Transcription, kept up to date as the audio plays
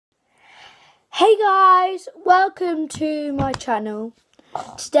Hey guys, welcome to my channel.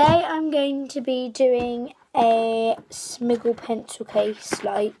 Today I'm going to be doing a Smiggle pencil case,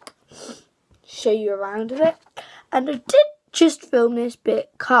 show you around a bit. And I did just film this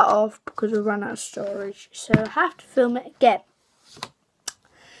bit cut off because I ran out of storage, so I have to film it again.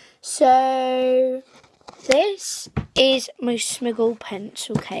 So this is my Smiggle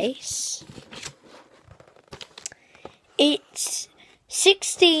pencil case. It's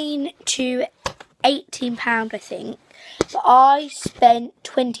 £16 to £18, I think, but I spent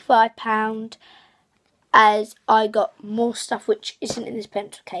 £25 as I got more stuff which isn't in this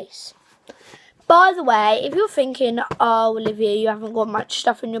pencil case. By the way, if you're thinking, oh Olivia, you haven't got much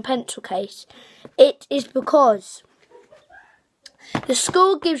stuff in your pencil case, it is because the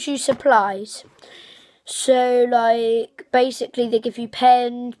school gives you supplies. So basically they give you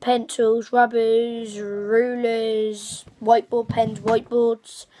pens, pencils, rubbers, rulers, whiteboard pens,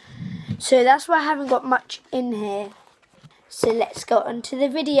 whiteboards. So that's why I haven't got much in here. So let's go on to the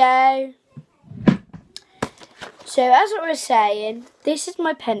video. So as I was saying, this is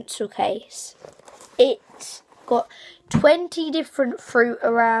my pencil case. It's got 20 different fruit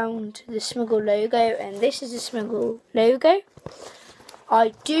around the Smiggle logo, and this is the Smiggle logo.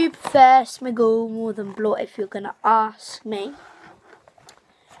 I do prefer Smiggle more than Blot if you're going to ask me.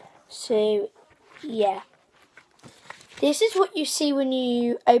 So yeah. This is what you see when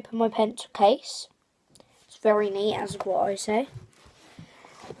you open my pencil case. It's very neat, as what I say.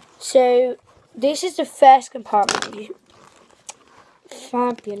 So, this is the first compartment.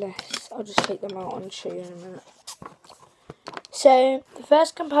 Fabulous. I'll just take them out and show you in a minute. So, the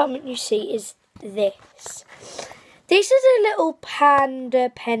first compartment you see is this. This is a little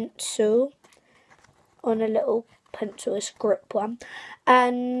panda pencil on a little pencil, a grip one.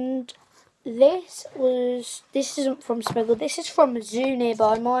 And this isn't from Smiggle, this is from a zoo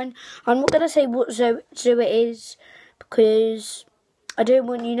nearby mine. I'm not going to say what zoo it is because I don't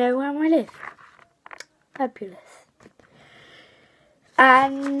want you to know where I live. Fabulous.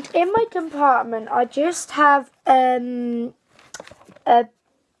 And in my compartment I just have a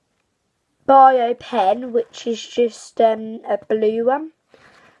bio pen, which is just a blue one.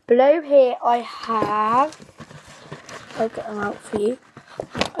 Below here I have, I'll get them out for you,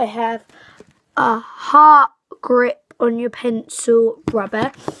 I have a heart grip on your pencil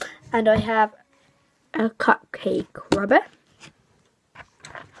rubber, and I have a cupcake rubber.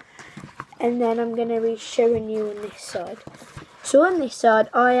 And then I'm going to be showing you on this side. So on this side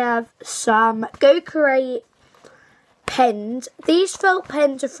I have some Go Create pens. These felt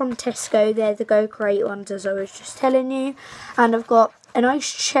pens are from Tesco. They're the Go Create ones, as I was just telling you. And I've got a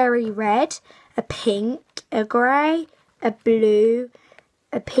nice cherry red, a pink, a grey, a blue,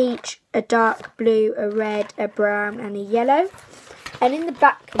 a peach, a dark blue, a red, a brown and a yellow. And in the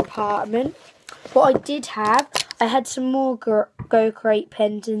back compartment, what I did have, I had some more Go Create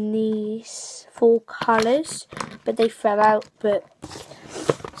pens in these 4 colours, but they fell out. But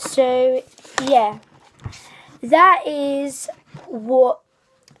so yeah, that is what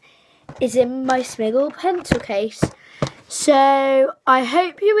is in my Smiggle pencil case. So I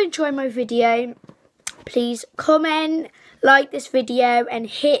hope you enjoy my video. Please comment, like this video and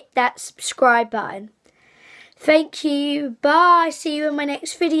hit that subscribe button. Thank you. Bye. See you in my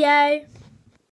next video.